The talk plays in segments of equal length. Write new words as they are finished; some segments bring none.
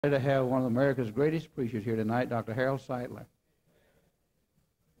To have one of America's greatest preachers here tonight, Dr. Sightler.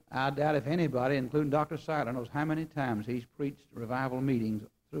 I doubt if anybody, including Dr. Sightler, knows how many times he's preached revival meetings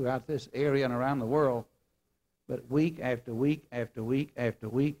throughout this area and around the world, but week after week after week after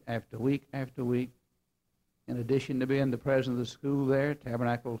week after week after week, in addition to being the president of the school there,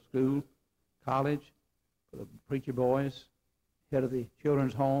 Tabernacle School, college, for the preacher boys, head of the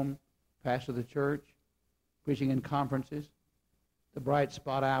children's home, pastor of the church, preaching in conferences, the Bright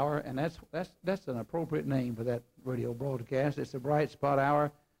Spot Hour, and that's an appropriate name for that radio broadcast. It's the Bright Spot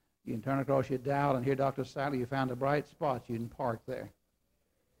Hour. You can turn across your dial and hear Dr. Sightler. You found a bright spot. You can park there.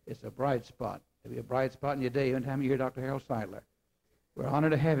 It's a bright spot. There'll be a bright spot in your day every time you hear Dr. Harold Sightler. We're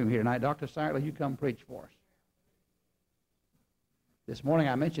honored to have him here tonight. Dr. Sightler, you come preach for us. This morning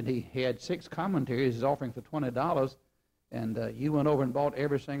I mentioned he had 6 commentaries he's offering for $20, and you went over and bought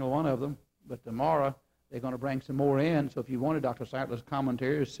every single one of them, but tomorrow they're going to bring some more in, so if you wanted Dr. Sightler's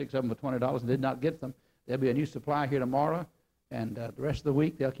commentaries, 6 of them for $20 and did not get them, there'll be a new supply here tomorrow, and the rest of the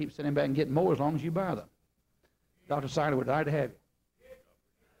week they'll keep sending back and getting more as long as you buy them. Dr. Sightler, we're delighted to have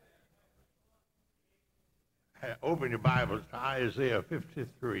you. Open your Bibles to Isaiah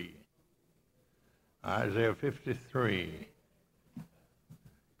 53. Isaiah 53. If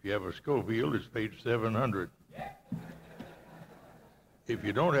you have a Schofield, it's page 700. If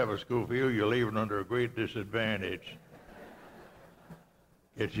you don't have a Schofield, you're leaving under a great disadvantage.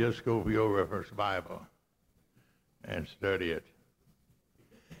 Get your Schofield Reference Bible and study it.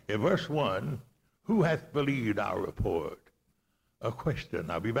 In verse 1, who hath believed our report? A question.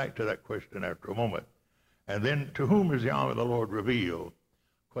 I'll be back to that question after a moment. And then, to whom is the arm of the Lord revealed?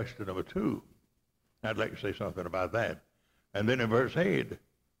 Question number 2. I'd like to say something about that. And then in verse 8,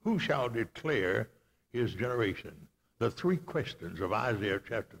 who shall declare his generation? The 3 questions of Isaiah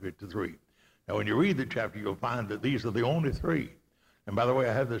chapter 53. Now, when you read the chapter, you'll find that these are the only 3. And by the way,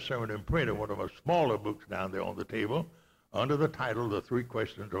 I have this sermon in print in one of my smaller books down there on the table under the title, The 3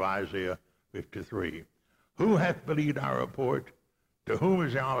 Questions of Isaiah 53. Who hath believed our report? To whom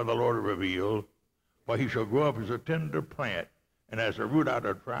is the arm of the Lord revealed? For he shall grow up as a tender plant, and as a root out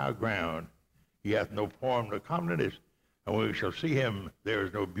of dry ground. He hath no form nor comeliness, and when we shall see him, there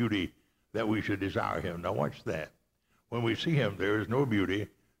is no beauty that we should desire him. Now watch that. When we see him, there is no beauty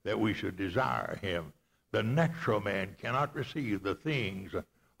that we should desire him. The natural man cannot receive the things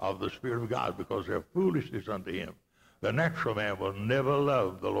of the Spirit of God because they're foolishness unto him. The natural man will never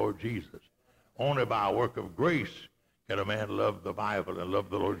love the Lord Jesus. Only by a work of grace can a man love the Bible and love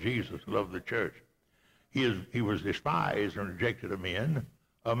the Lord Jesus, love the church. He was despised and rejected of men,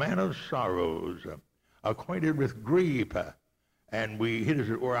 a man of sorrows, acquainted with grief, and we hid as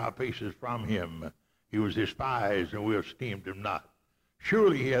it were our faces from him. He was despised, and we esteemed him not.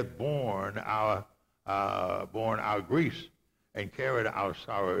 Surely he hath borne our griefs and carried our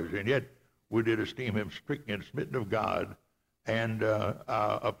sorrows, and yet we did esteem him stricken and smitten of God and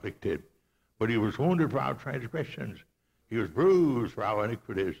afflicted. But he was wounded for our transgressions. He was bruised for our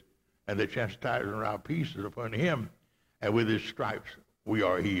iniquities, and the chastisement of our peace is upon him, and with his stripes we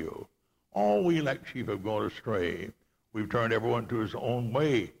are healed. All we like sheep have gone astray. We've turned everyone to his own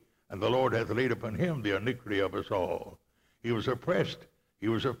way, and the Lord hath laid upon him the iniquity of us all. He was oppressed, he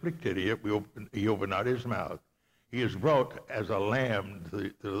was afflicted, he opened not his mouth. He is brought as a lamb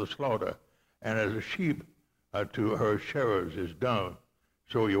to the slaughter, and as a sheep to her shearers is dumb,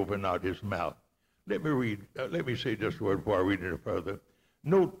 so he opened not his mouth. Let me say just a word before I read it further.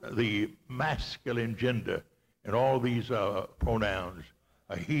 Note the masculine gender and all these pronouns,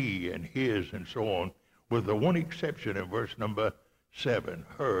 he and his and so on, with the one exception in verse number 7,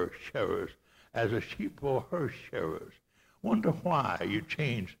 her shearers, as a sheep for her shearers. Wonder why you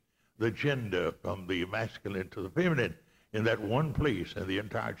change the gender from the masculine to the feminine in that one place in the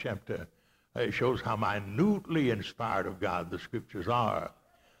entire chapter. It shows how minutely inspired of God the scriptures are.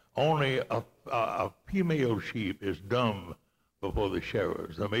 Only a female sheep is dumb before the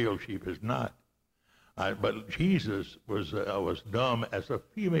shearers. The male sheep is not. But Jesus was dumb as a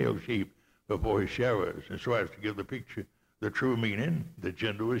female sheep before his shearers. And so as to give the picture the true meaning, the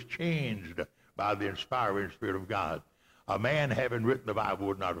gender was changed by the inspiring Spirit of God. A man having written the Bible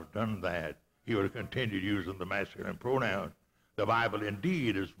would not have done that. He would have continued using the masculine pronoun. The Bible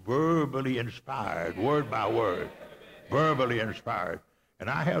indeed is verbally inspired, word by word, verbally inspired.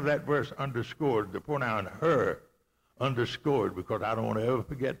 And I have that verse underscored, the pronoun her, underscored, because I don't want to ever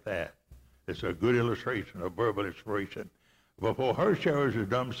forget that. It's a good illustration of verbal inspiration. Before her shearers is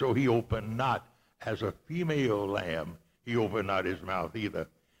dumb, so he opened not. As a female lamb, he opened not his mouth either.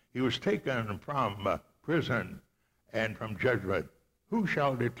 He was taken from prison and from judgment. Who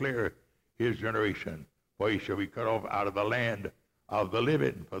shall declare his generation? For he shall be cut off out of the land of the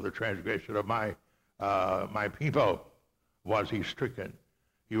living. For the transgression of my people was he stricken.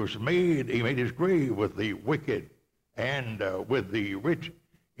 He made his grave with the wicked and with the rich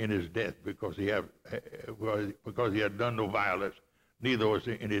in his death, because he had done no violence, neither was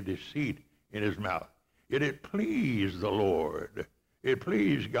there any deceit in his mouth. Yet it pleased the Lord, it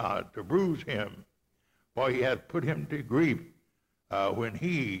pleased God to bruise him, for he hath put him to grief. When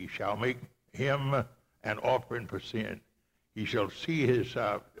he shall make him an offering for sin, he shall see his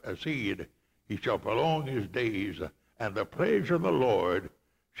seed, he shall prolong his days, and the pleasure of the Lord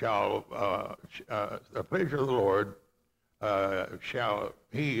shall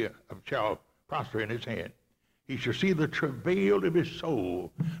prosper in his hand. He shall see the travail of his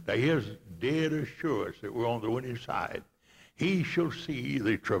soul. Now here's dead assurance that we're on the winning side. He shall see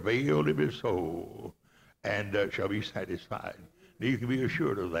the travail of his soul and shall be satisfied. Now you can be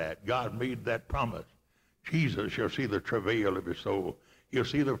assured of that. God made that promise. Jesus shall see the travail of his soul. He'll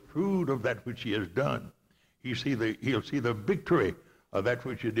see the fruit of that which he has done. He'll see the victory of that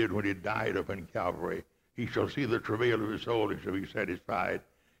which he did when he died upon Calvary. He shall see the travail of his soul and shall be satisfied.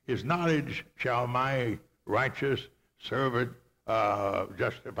 His knowledge shall my righteous servant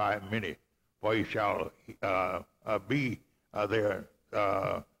justify many, for he shall bear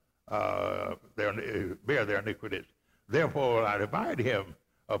their iniquities. Therefore will I divide him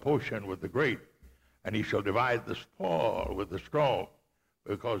a portion with the great, and he shall divide the spoil with the strong,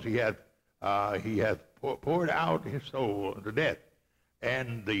 because he hath poured out his soul unto death,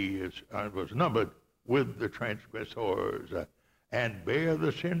 and was numbered with the transgressors, and bare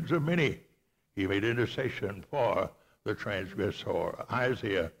the sins of many. He made intercession for the transgressor.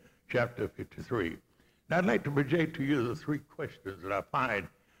 Isaiah chapter 53. Now I'd like to project to you the three questions that I find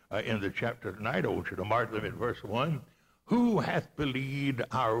in the chapter tonight. I want you to mark them in verse 1. Who hath believed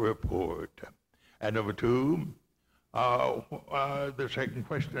our report? And number 2, the second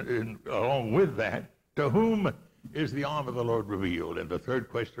question, along with that, to whom is the arm of the Lord revealed? And the third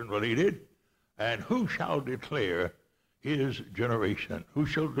question related, and who shall declare his generation? Who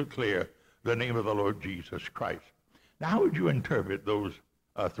shall declare the name of the Lord Jesus Christ? Now, how would you interpret those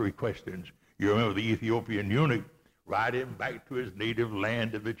three questions? You remember the Ethiopian eunuch riding back to his native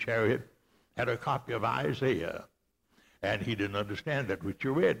land in the chariot, had a copy of Isaiah, and he didn't understand that which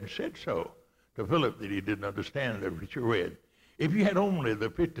you read, and said so to Philip that he didn't understand that which you read. If you had only the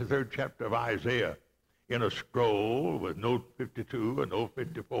 53rd chapter of Isaiah in a scroll with note 52 and note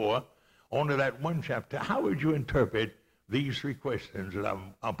 54, only that one chapter, how would you interpret these three questions that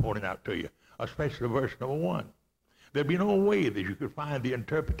I'm pointing out to you, especially verse number 1? There'd be no way that you could find the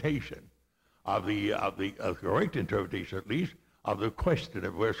interpretation of the correct interpretation, at least, of the question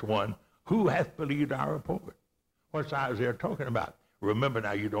of verse 1, who hath believed our report? What's Isaiah talking about? Remember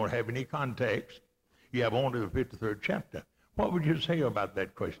now, you don't have any context. You have only the 53rd chapter. What would you say about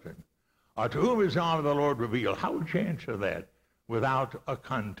that question? To whom is the arm of the Lord revealed? How would you answer that without a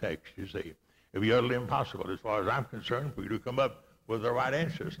context, you see? It'd be utterly impossible, as far as I'm concerned, for you to come up with the right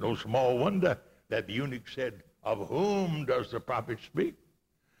answers. No small wonder that the eunuch said, of whom does the prophet speak?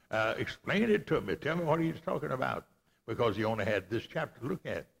 Explain it to me. Tell me what he's talking about, because he only had this chapter to look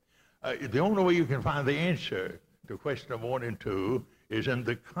at. The only way you can find the answer to question 1 and 2 is in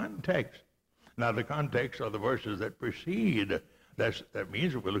the context. Now, the context are the verses that precede. That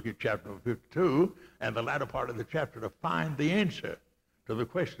means that we look at chapter 52 and the latter part of the chapter to find the answer to the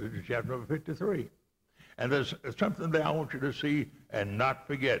question in chapter 53. And there's something there I want you to see and not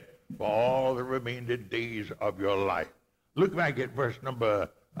forget for all the remaining days of your life. Look back at verse number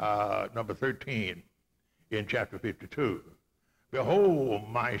 13 in chapter 52. Behold,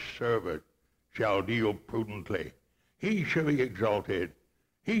 my servant shall deal prudently. He shall be exalted.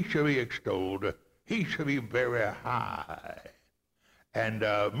 He shall be extolled. He shall be very high. And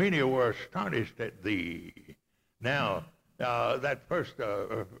many were astonished at thee. Now, that first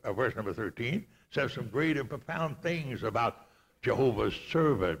verse number 13 says some great and profound things about Jehovah's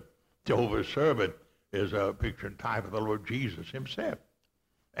servant. Jehovah's servant is a picture and type of the Lord Jesus himself.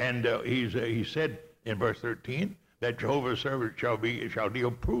 And he said in verse 13 that Jehovah's servant shall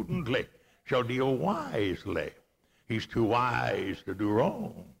deal prudently, shall deal wisely. He's too wise to do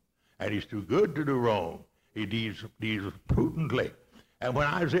wrong, and he's too good to do wrong. He deals prudently. And when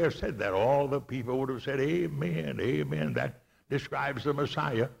Isaiah said that, all the people would have said, amen, amen. That describes the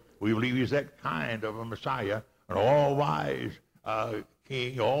Messiah. We believe he's that kind of a Messiah, an all-wise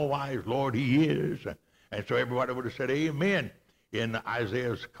King, all-wise Lord he is. And so everybody would have said, amen, in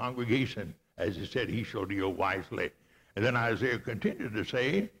Isaiah's congregation, as he said, he shall deal wisely. And then Isaiah continued to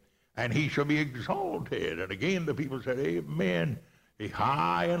say, and he shall be exalted. And again the people said, amen,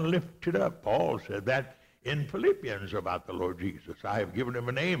 high and lifted up. Paul said that in Philippians about the Lord Jesus. I have given him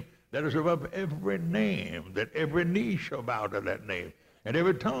a name that is above every name, that every knee shall bow to that name, and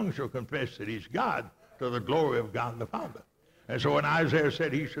every tongue shall confess that he's God, to the glory of God the Father. And so when Isaiah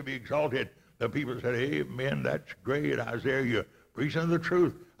said he should be exalted, the people said, amen, that's great, Isaiah, you're preaching the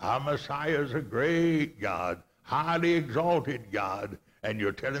truth. Our Messiah is a great God, highly exalted God, and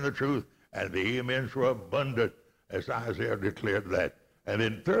you're telling the truth. And the amens were abundant as Isaiah declared that. And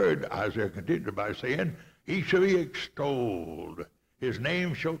then third, Isaiah continued by saying, he shall be extolled. His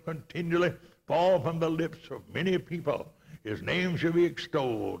name shall continually fall from the lips of many people. His name shall be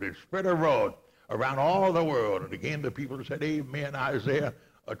extolled and spread abroad around all the world. And again, the people said, amen, Isaiah,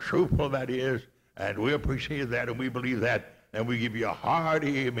 a truthful that is, and we appreciate that, and we believe that, and we give you a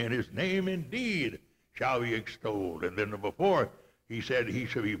hearty amen. His name indeed shall be extolled. And then number 4, he said he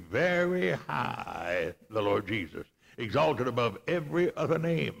shall be very high, the Lord Jesus, exalted above every other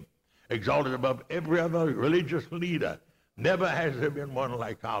name, exalted above every other religious leader. Never has there been one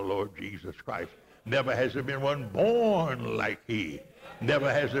like our Lord Jesus Christ. Never has there been one born like he.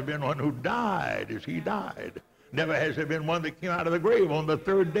 Never has there been one who died as he died. Never has there been one that came out of the grave on the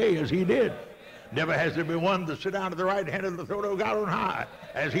 3rd day as he did. Never has there been one to sit down at the right hand of the throne of God on high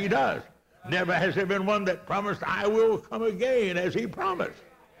as he does. Never has there been one that promised, I will come again as he promised.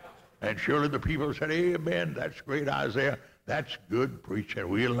 And surely the people said, amen, that's great, Isaiah. That's good preaching.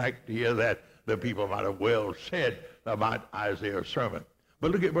 We like to hear that. The people might have well said about Isaiah's sermon.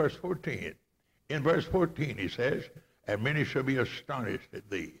 But look at verse 14. In verse 14 he says, and many shall be astonished at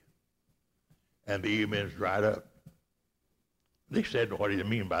thee. And the amens dried up. They said, what do you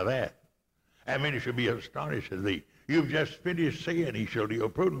mean by that? And many shall be astonished at thee. You've just finished saying he shall deal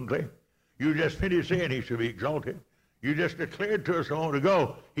prudently. You just finished saying he shall be exalted. You just declared to us a moment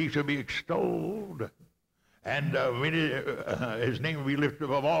ago he shall be extolled. And his name will be lifted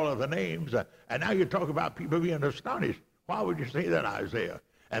above all other names. And now you talk about people being astonished. Why would you say that, Isaiah?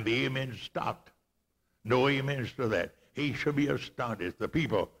 And the amen stopped. No amens to that. He shall be astonished. The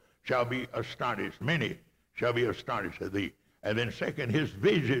people shall be astonished. Many shall be astonished at thee. And then second, his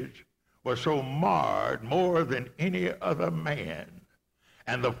visage was so marred more than any other man,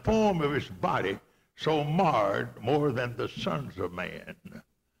 and the form of his body so marred more than the sons of man.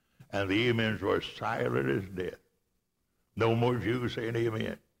 And the amens were silent as death. No more Jews saying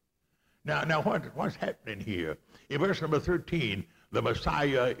amen. Now what's happening here? In verse number 13, the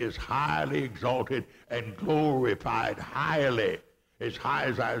Messiah is highly exalted and glorified highly, as high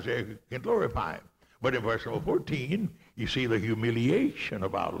as Isaiah can glorify him. But in verse number 14, you see the humiliation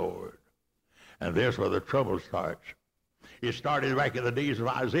of our Lord. And there's where the trouble starts. It started back in the days of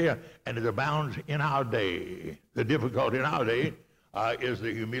Isaiah, and it abounds in our day. The difficulty in our day is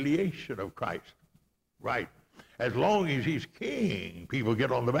the humiliation of Christ. Right. As long as he's king, people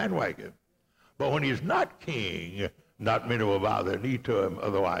get on the bandwagon. But when he's not king, not many will bow their knee to him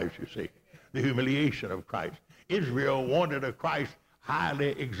otherwise, you see. The humiliation of Christ. Israel wanted a Christ highly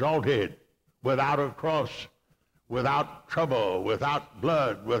exalted, without a cross, without trouble, without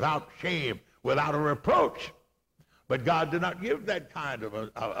blood, without shame, without a reproach. But God did not give that kind of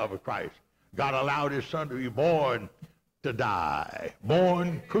a Christ. God allowed his son to be born to die.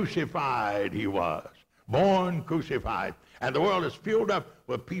 Born crucified he was. Born crucified. And the world is filled up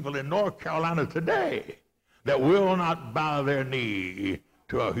with people in North Carolina today that will not bow their knee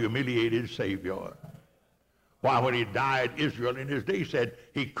to a humiliated Savior. Why, when he died, Israel in his day said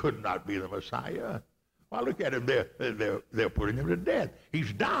he could not be the Messiah. Well, look at him. They're putting him to death.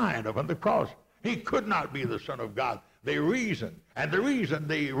 He's dying upon the cross. He could not be the Son of God. They reasoned. And the reason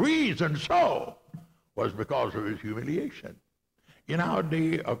they reasoned so was because of his humiliation. In our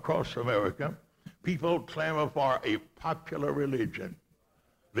day across America, people clamor for a popular religion.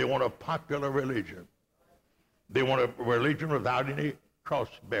 They want a popular religion. They want a religion without any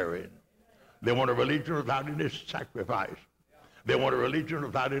cross-bearing. They want a religion without any sacrifice. They want a religion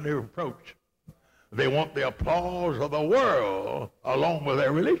without any reproach. They want the applause of the world along with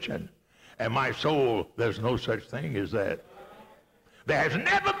their religion. And my soul, there's no such thing as that. There has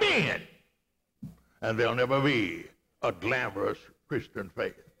never been, and there'll never be, a glamorous Christian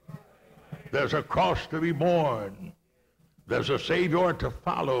faith. There's a cross to be borne. There's a Savior to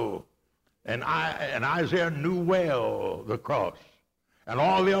follow. And Isaiah knew well the cross. And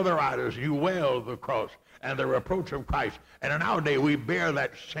all the other writers knew well the cross and the reproach of Christ. And in our day, we bear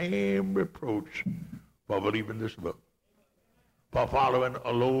that same reproach for believing this book, for following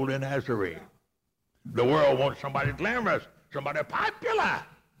a lowly Nazarene. The world wants somebody glamorous, somebody popular.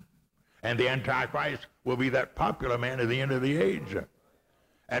 And the Antichrist will be that popular man at the end of the age.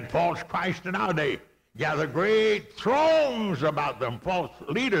 And false Christ in our day gather great throngs about them, false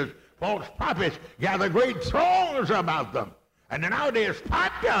leaders, false prophets gather great throngs about them. And nowadays it's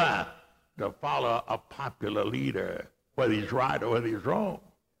popular to follow a popular leader, whether he's right or whether he's wrong.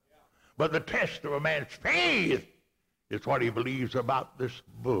 But the test of a man's faith is what he believes about this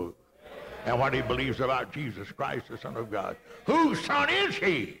book and what he believes about Jesus Christ, the Son of God. Whose son is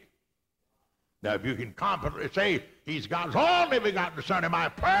he? Now, if you can confidently say he's God's only begotten Son and my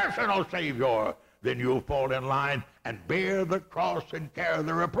personal Savior, then you'll fall in line and bear the cross and carry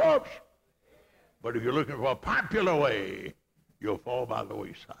the reproach. But if you're looking for a popular way, you'll fall by the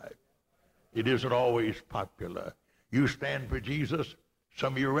wayside. It isn't always popular. You stand for Jesus,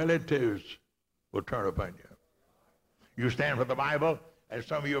 some of your relatives will turn upon you. You stand for the Bible, and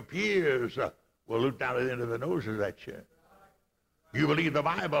some of your peers will look down at the end of their noses at you. You believe the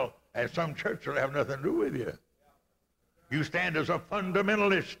Bible, and some church will have nothing to do with you. You stand as a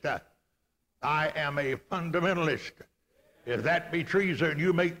fundamentalist. I am a fundamentalist. If that be treason,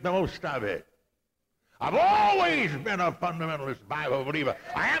 you make the most of it. I've always been a fundamentalist Bible believer.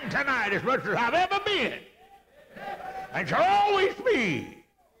 I am tonight as much as I've ever been, and shall always be.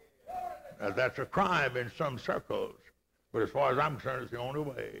 That's a crime in some circles, but as far as I'm concerned, it's the only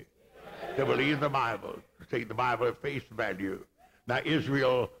way to believe the Bible, to take the Bible at face value. Now,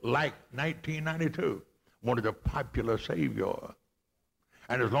 Israel, like 1992, wanted a popular Savior.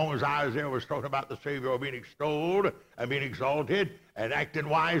 And as long as Isaiah was talking about the Savior being extolled and being exalted and acting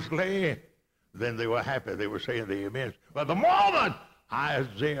wisely, then they were happy. They were saying the amens. But the moment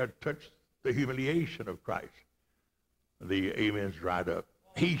Isaiah touched the humiliation of Christ, the amens dried up.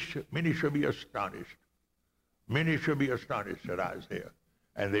 Many should be astonished. Many should be astonished, said Isaiah.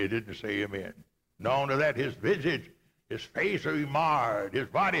 And they didn't say amen. Not only that, his visage, his face will be marred. His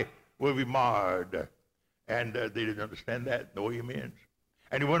body will be marred. And they didn't understand that. No amens.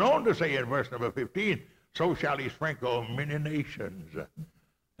 And he went on to say in verse number 15, so shall he sprinkle many nations.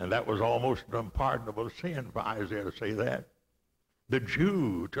 And that was almost an unpardonable sin for Isaiah to say that. The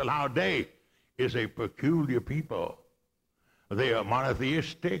Jew, till our day, is a peculiar people. They are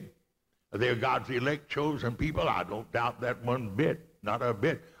monotheistic. They are God's elect, chosen people. I don't doubt that one bit, not a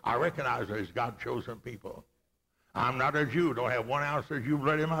bit. I recognize them as God's chosen people. I'm not a Jew. Don't have 1 ounce of Jew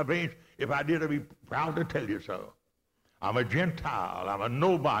blood in my veins. If I did, I'd be proud to tell you so. I'm a Gentile. I'm a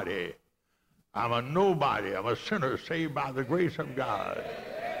nobody. I'm a nobody. I'm a sinner saved by the grace of God.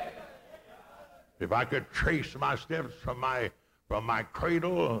 If I could trace my steps from my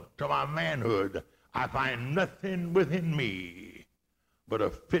cradle to my manhood, I find nothing within me but a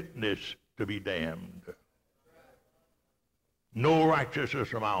fitness to be damned. No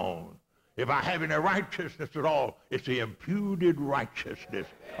righteousness of my own. If I have any righteousness at all, it's the imputed righteousness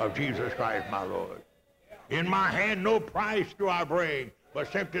of Jesus Christ, my Lord. In my hand no price do I bring, but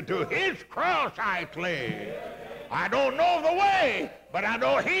simply to his cross I cling. I don't know the way, but I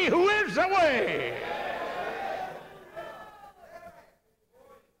know he who is the way.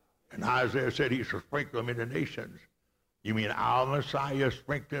 And Isaiah said he shall sprinkle them in the nations. You mean our Messiah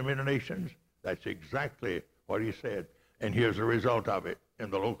sprinkled them in the nations? That's exactly what he said. And here's the result of it in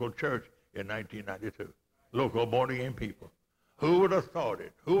the local church in 1992. Local born-again people. Who would have thought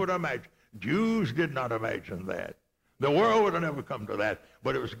it? Who would have imagined? Jews did not imagine that. The world would have never come to that.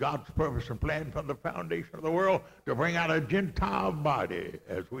 But it was God's purpose and plan from the foundation of the world to bring out a Gentile body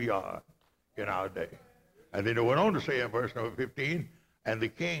as we are in our day. And then it went on to say in verse number 15, and the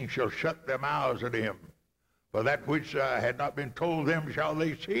king shall shut their mouths at him. For that which had not been told them shall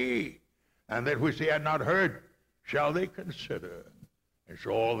they see, and that which they had not heard shall they consider. And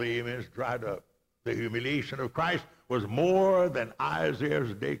so all the amens dried up. The humiliation of Christ was more than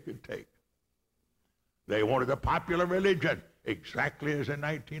Isaiah's day could take. They wanted a popular religion, exactly as in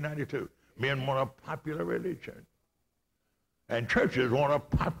 1992. Men want a popular religion. And churches want a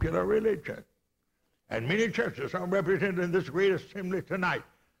popular religion. And many churches are represented in this great assembly tonight.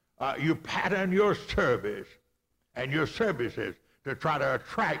 You pattern your service and your services to try to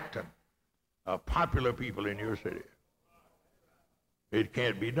attract popular people in your city. It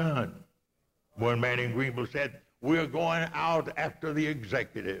can't be done. One man in Greenville said, we're going out after the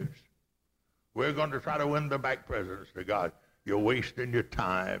executives. We're going to try to win the back presidents to God. You're wasting your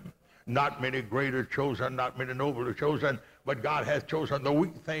time. Not many great are chosen, not many noble are chosen, but God has chosen the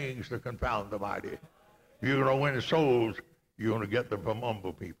weak things to confound the mighty. You're going to win souls, you're going to get them from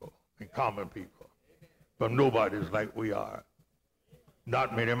humble people and common people, from nobodies like we are.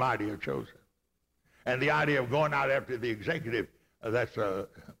 Not many mighty are chosen. And the idea of going out after the executive, that's a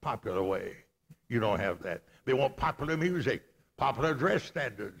popular way. You don't have that. They want popular music, popular dress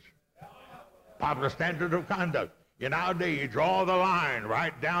standards, popular standard of conduct. In our day, you draw the line,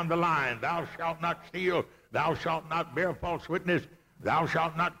 right down the line. Thou shalt not steal. Thou shalt not bear false witness. Thou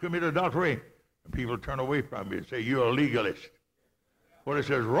shalt not commit adultery. And people turn away from you and say, you're a legalist. Well, it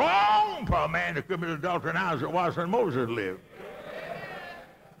says, wrong for a man to commit adultery now as it was when Moses lived.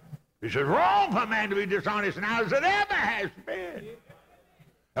 It says, wrong for a man to be dishonest now as it ever has been.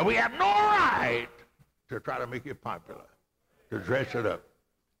 And we have no right to try to make it popular, to dress it up.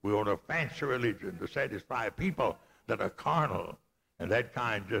 We want a fancy religion to satisfy people that are carnal, and that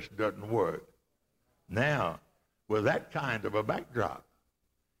kind just doesn't work. Now, with that kind of a backdrop,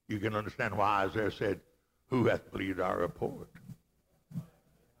 you can understand why Isaiah said, who hath believed our report?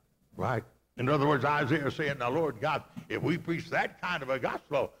 Right? In other words, Isaiah is saying, now, Lord God, if we preach that kind of a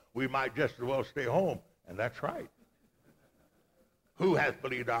gospel, we might just as well stay home. And that's right. Who hath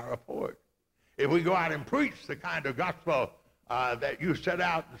believed our report? If we go out and preach the kind of gospel that you set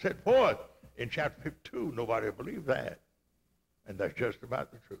out and set forth in chapter 52, nobody will believe that. And that's just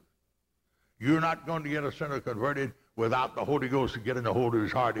about the truth. You're not going to get a sinner converted without the Holy Ghost getting a hold of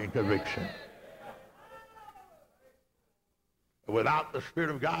his heart in conviction. Without the Spirit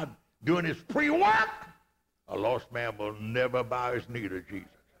of God doing his pre-work, a lost man will never bow his knee to Jesus.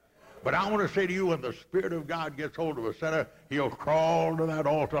 But I want to say to you, when the Spirit of God gets hold of a sinner, he'll crawl to that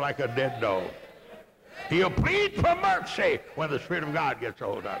altar like a dead dog. He'll plead for mercy when the Spirit of God gets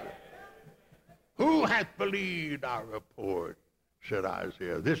hold of it. Who hath believed our report, said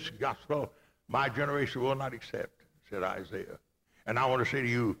Isaiah. This gospel my generation will not accept, said Isaiah. And I want to say to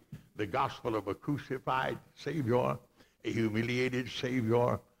you, the gospel of a crucified Savior, a humiliated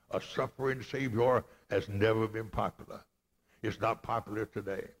Savior, a suffering Savior has never been popular. It's not popular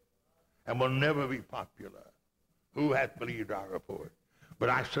today and will never be popular. Who hath believed our report? But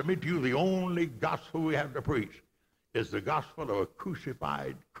I submit to you, the only gospel we have to preach is the gospel of a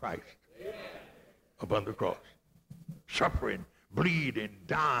crucified Christ upon the cross. Suffering, bleeding,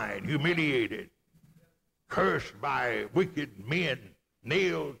 dying, humiliated, cursed by wicked men,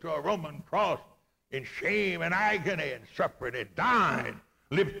 nailed to a Roman cross in shame and agony and suffering and dying,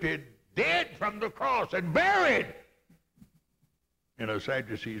 lifted dead from the cross and buried in a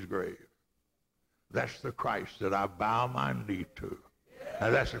Sadducee's grave. That's the Christ that I bow my knee to.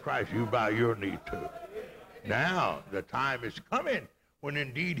 And that's the Christ you bow your knee to. Now the time is coming when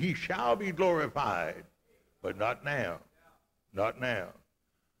indeed he shall be glorified, but not now. Not now.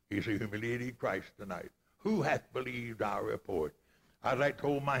 He's a humiliated Christ tonight. Who hath believed our report? I'd like to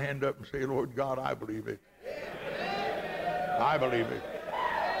hold my hand up and say, Lord God, I believe it. I believe it.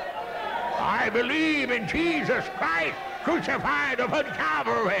 I believe in Jesus Christ crucified upon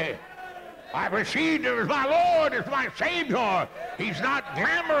Calvary. I received him as my Lord, as my Savior. He's not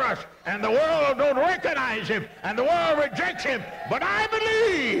glamorous, and the world don't recognize him, and the world rejects him, but I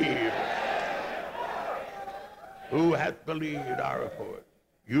believe. Who hath believed our report?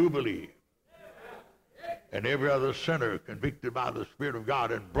 You believe. And every other sinner convicted by the Spirit of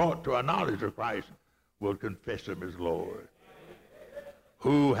God and brought to a knowledge of Christ will confess him as Lord.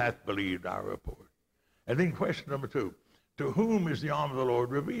 Who hath believed our report? And then question number 2, to whom is the arm of the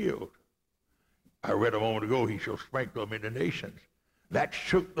Lord revealed? I read a moment ago, he shall sprinkle them in the nations. That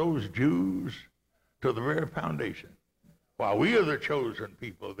shook those Jews to the very foundation. While we are the chosen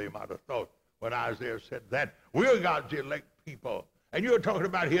people, they might have thought when Isaiah said that. We're God's elect people. And you're talking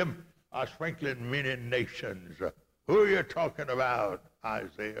about him sprinkling many nations. Who are you talking about,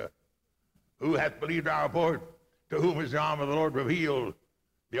 Isaiah? Who hath believed our report? To whom is the arm of the Lord revealed?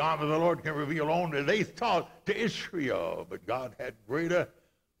 The arm of the Lord can reveal only, they thought, to Israel. But God had greater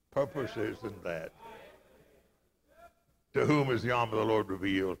purposes than that. To whom is the arm of the Lord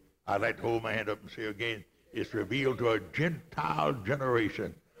revealed? I'd like to hold my hand up and say again, it's revealed to a Gentile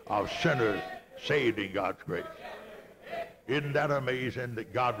generation of sinners saved in God's grace. Isn't that amazing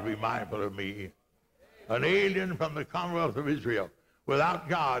that God would be mindful of me? An alien from the commonwealth of Israel, without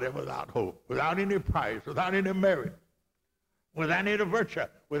God and without hope, without any price, without any merit, without any virtue,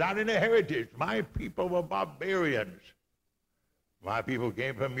 without any heritage. My people were barbarians. My people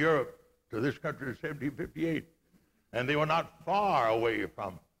came from Europe to this country in 1758, and they were not far away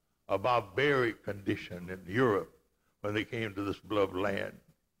from a barbaric condition in Europe when they came to this beloved land.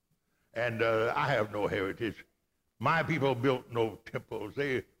 And I have no heritage. My people built no temples.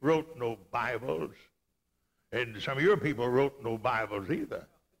 They wrote no Bibles. And some of your people wrote no Bibles either.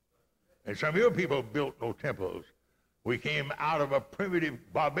 And some of your people built no temples. We came out of a primitive,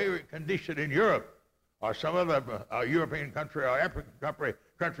 barbaric condition in Europe, or some other European country or African country,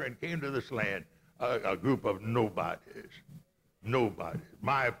 and came to this land, a group of nobodies. Nobodies.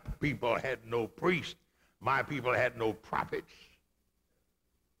 My people had no priest. My people had no prophets.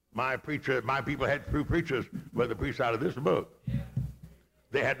 My people had few preachers, but the priests out of this book.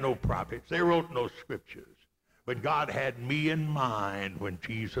 They had no prophets. They wrote no scriptures. But God had me in mind when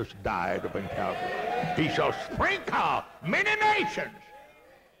Jesus died upon Calvary. He shall sprinkle many nations.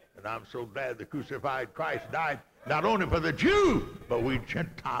 And I'm so glad the crucified Christ died not only for the Jew, but we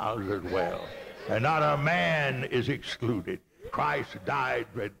Gentiles as well. And not a man is excluded. Christ died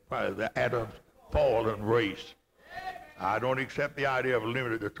for the Adam's fallen race. I don't accept the idea of a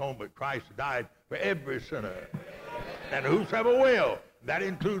limited atonement. Christ died for every sinner. And whosoever will, that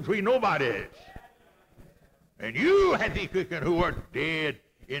includes we nobodies. And you hath he quickened who are dead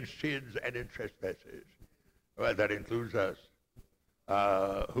in sins and in trespasses. Well, that includes us.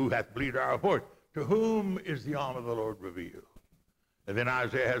 Who hath believed our report? To whom is the arm of the Lord revealed? And then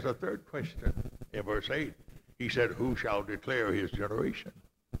Isaiah has a third question. In verse 8, he said, who shall declare his generation?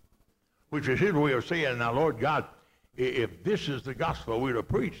 Which is his way of saying, now, Lord God, if this is the gospel we're to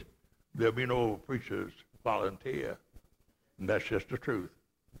preach, there'll be no preachers volunteer. And that's just the truth.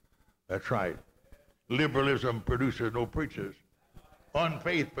 That's right. Liberalism produces no preachers.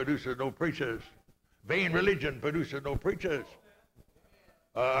 Unfaith produces no preachers. Vain religion produces no preachers.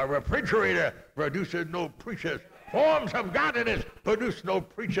 A refrigerator produces no preachers. Forms of godliness produce no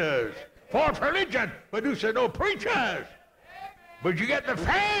preachers. False religion produces no preachers. But you get the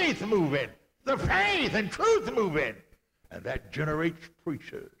faith moving, the faith and truth moving, and that generates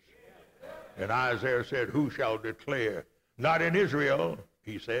preachers. And Isaiah said, who shall declare? Not in Israel,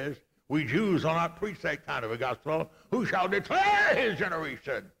 he says. We Jews will not preach that kind of a gospel. Who shall declare his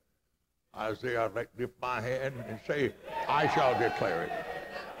generation? Isaiah, I'd like to lift my hand and say, I shall declare it.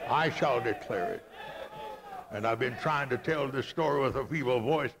 I shall declare it. And I've been trying to tell this story with a feeble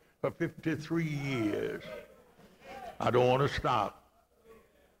voice for 53 years. I don't want to stop.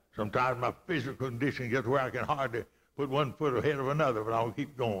 Sometimes my physical condition gets where I can hardly put one foot ahead of another, but I'll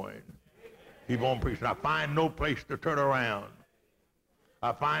keep going. Keep on preaching. I find no place to turn around.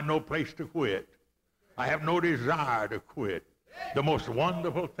 I find no place to quit. I have no desire to quit. The most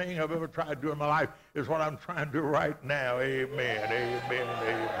wonderful thing I've ever tried to do in my life is what I'm trying to do right now. Amen, amen,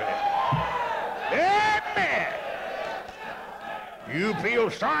 amen. Amen. You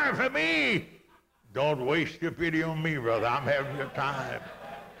feel sorry for me? Don't waste your pity on me, brother. I'm having a good time.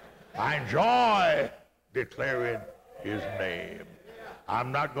 I enjoy declaring his name.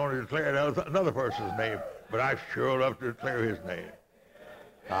 I'm not going to declare another person's name, but I sure love to declare his name.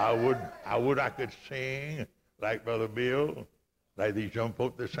 I could sing like Brother Bill, like these young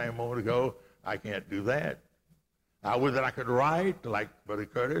folk that sang a moment ago. I can't do that. I would that I could write like Brother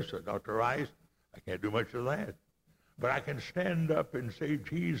Curtis or Dr. Rice. I can't do much of that. But I can stand up and say,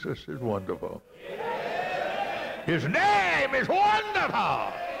 Jesus is wonderful. His name is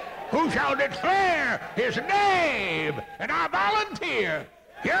wonderful. Who shall declare his name? And I volunteer.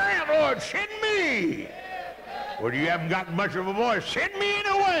 Here I am, Lord, send me. Well, you haven't gotten much of a voice. Send me in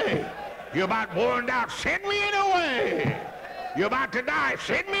a way. You're about worn out. Send me in a way. You're about to die.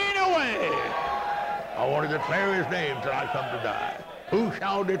 Send me in a way. I want to declare his name till I come to die. Who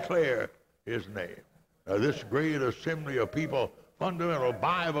shall declare his name? Now, this great assembly of people, fundamental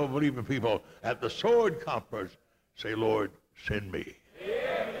Bible-believing people at the Sword Conference, say, Lord, send me.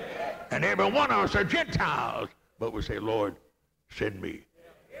 And every one of us are Gentiles, but we say, Lord, send me.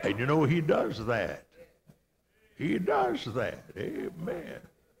 And you know, he does that. He does that. Amen.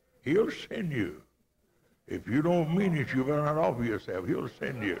 He'll send you. If you don't mean it, you better not offer yourself. He'll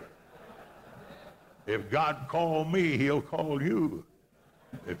send you. If God called me, he'll call you.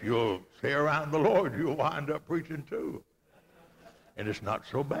 If you'll stay around the Lord, you'll wind up preaching too. And it's not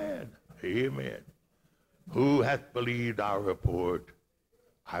so bad. Amen. Who hath believed our report?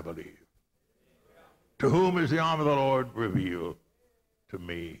 I believe. To whom is the arm of the Lord revealed? To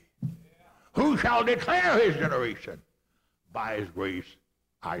me. Who shall declare his generation? By his grace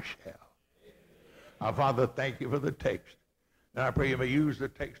I shall. Our Father, thank you for the text. And I pray you may use the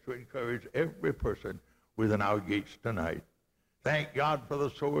text to encourage every person within our gates tonight. Thank God for the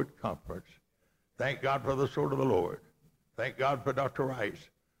Sword Conference. Thank God for the Sword of the Lord. Thank God for Dr. Rice,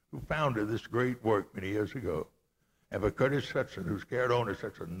 who founded this great work many years ago. And for Curtis Hudson, who's carried on in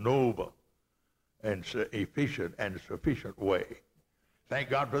such a noble and efficient and sufficient way. Thank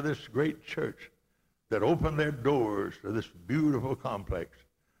God for this great church that opened their doors to this beautiful complex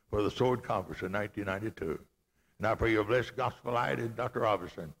for the Sword Conference in 1992. And I pray you bless Gospel Light and Dr.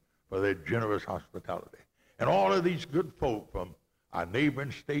 Robertson for their generous hospitality. And all of these good folk from our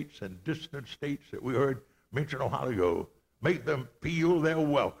neighboring states and distant states that we heard mentioned a while ago, make them feel they're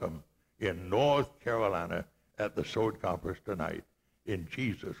welcome in North Carolina at the Sword Conference tonight. In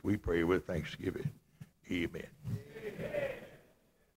Jesus we pray with thanksgiving. Amen.